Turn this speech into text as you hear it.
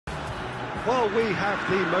Well, we have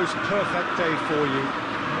the most perfect day for you.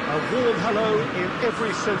 A warm hello in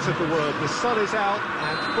every sense of the word. The sun is out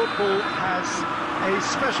and football has a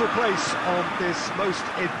special place on this most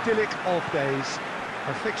idyllic of days.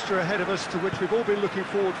 A fixture ahead of us to which we've all been looking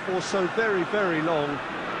forward for so very, very long,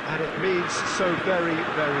 and it means so very,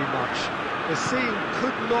 very much. The scene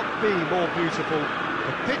could not be more beautiful.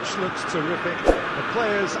 The pitch looks terrific. The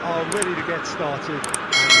players are ready to get started,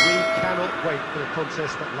 and we cannot wait for the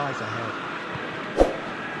contest that lies ahead.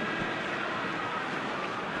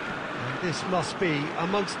 This must be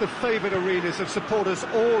amongst the favoured arenas of supporters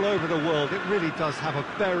all over the world. It really does have a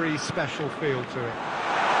very special feel to it.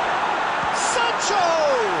 Sancho!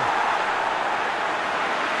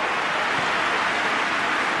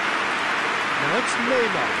 Now it's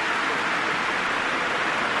Neymar.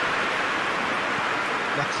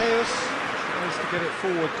 Mateus tries to get it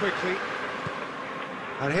forward quickly.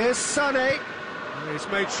 And here's Sané. He's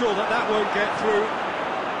made sure that that won't get through.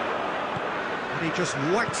 He just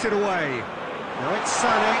whacks it away. Now it's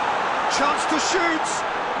Sané, chance to shoot.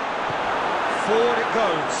 Forward it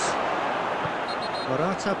goes.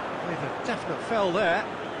 Morata with a definite fell there.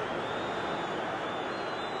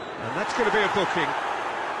 And that's going to be a booking.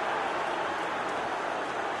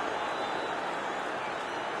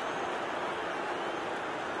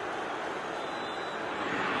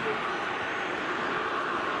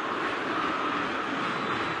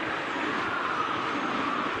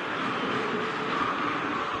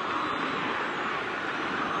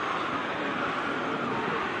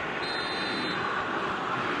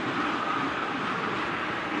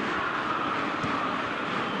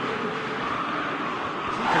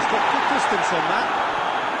 On that.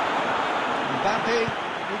 Mbappe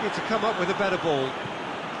needed to come up with a better ball.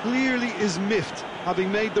 Clearly is miffed,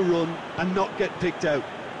 having made the run and not get picked out.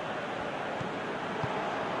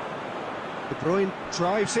 De Bruyne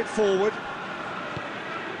drives it forward.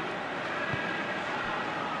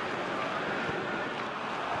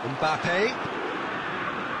 Mbappe.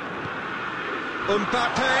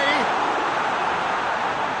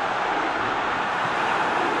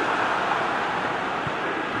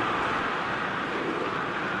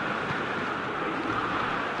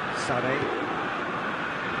 Sané.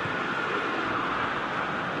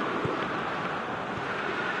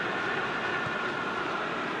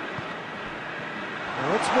 Now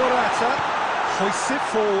it's Morata, hoists it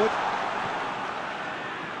forward.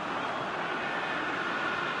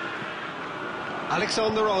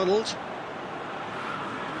 Alexander-Arnold.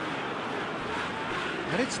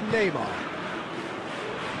 And it's Neymar.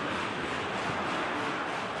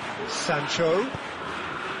 Sancho.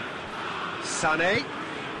 Sané.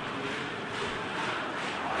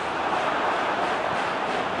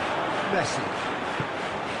 Messi.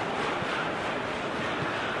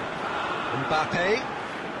 Mbappe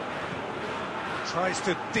tries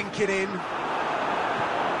to dink it in.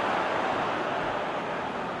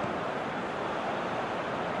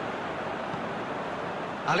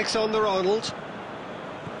 Alexander-Arnold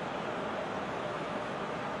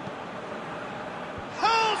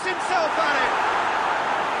hurls himself at it.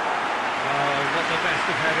 Oh, not the best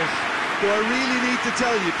of headers. Do I really need to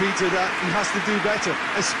tell you, Peter, that he has to do better,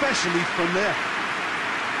 especially from there?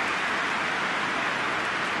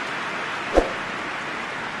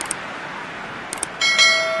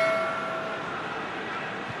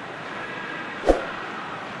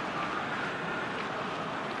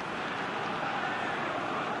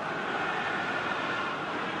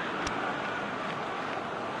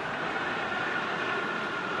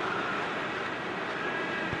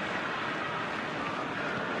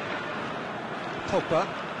 Pogba,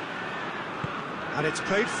 and it's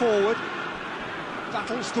played forward,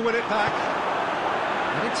 battles to win it back,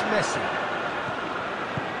 and it's Messi.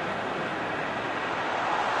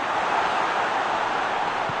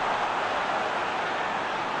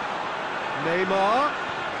 Neymar.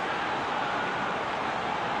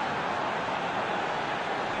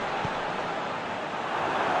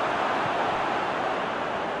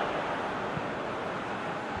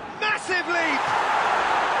 Massive leap!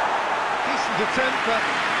 Attempt, but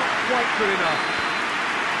not quite good enough.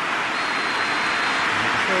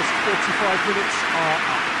 The first 45 minutes are up.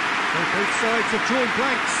 Well, both sides have drawn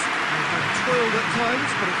blanks. They have toiled at times,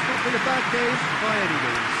 but it's not been a bad game by any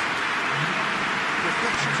means.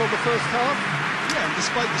 Reflections on the first half? Yeah, and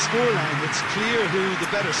despite the scoreline, it's clear who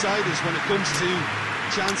the better side is when it comes to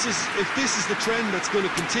chances. If this is the trend that's going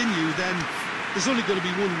to continue, then there's only going to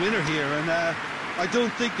be one winner here, and I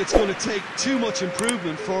don't think it's going to take too much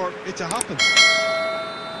improvement for it to happen.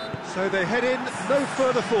 So they head in no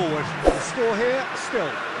further forward. The score here still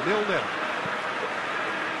 0-0.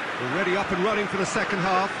 Already up and running for the second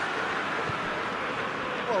half.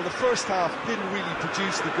 Well, the first half didn't really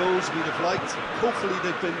produce the goals we'd have liked. Hopefully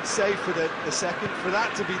they've been saved for the second. For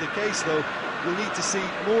that to be the case, though, we'll need to see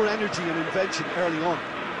more energy and invention early on.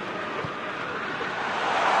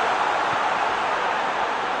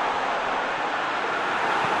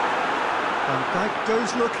 Van Dijk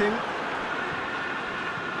goes looking.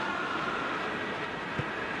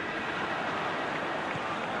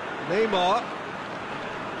 Neymar.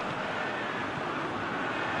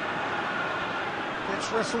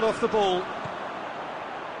 Gets wrestled off the ball.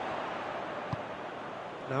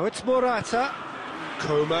 Now it's Morata.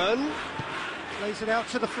 Coman. Lays it out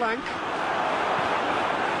to the flank.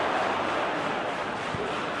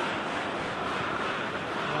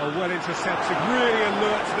 Oh, well intercepted, really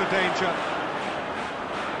alert to the danger.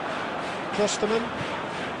 Klosterman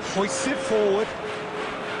hoists it forward.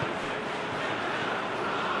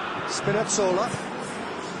 Spinazzola.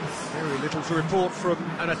 Very little to report from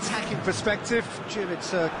an attacking perspective. Jim,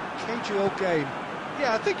 it's a cagey old game.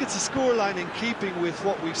 Yeah, I think it's a scoreline in keeping with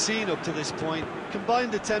what we've seen up to this point.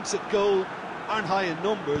 Combined attempts at goal aren't high in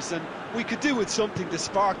numbers, and we could do with something to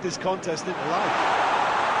spark this contest into life.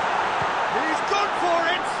 He's gone for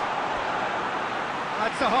it!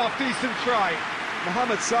 That's a half-decent try.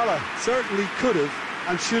 Mohamed Salah certainly could have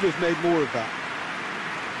and should have made more of that.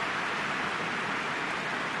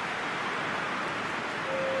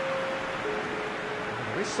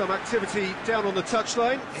 There is some activity down on the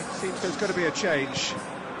touchline. It seems there's going to be a change.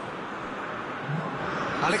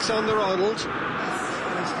 Alexander-Arnold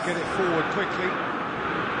tries to get it forward quickly.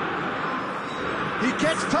 He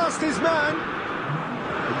gets past his man.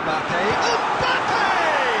 Mbappe.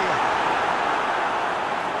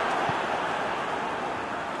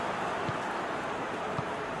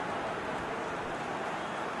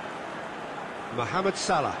 Mohamed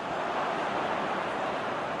Salah.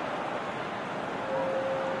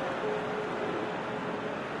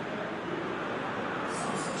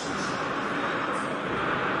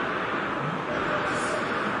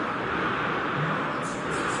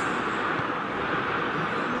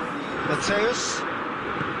 Mateus.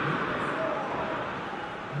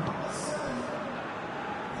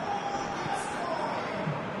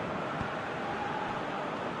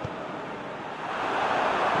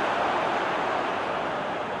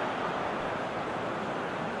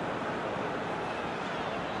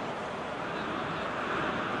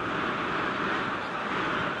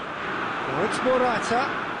 Now it's Morata.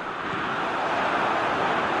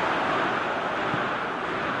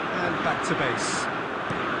 And back to base.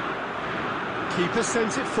 Keeper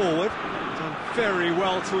sends it forward. Done very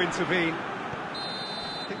well to intervene.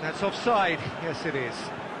 I think that's offside. Yes, it is.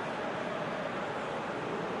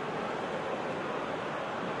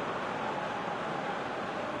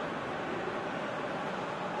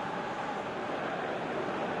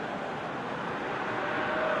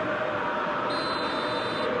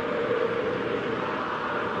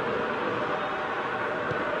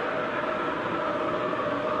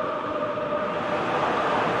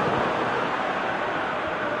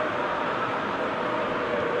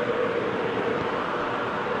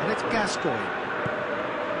 Gascoigne.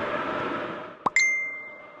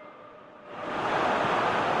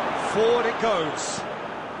 Forward it goes.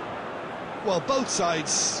 Well, both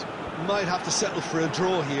sides might have to settle for a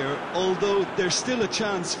draw here, although there's still a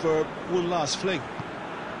chance for one last fling.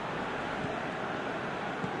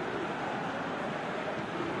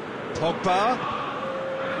 Pogba.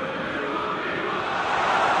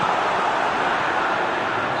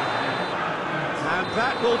 And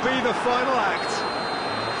that will be the final act.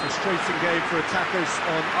 Frustrating game for attackers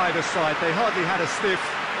on either side. They hardly had a sniff.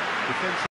 Defense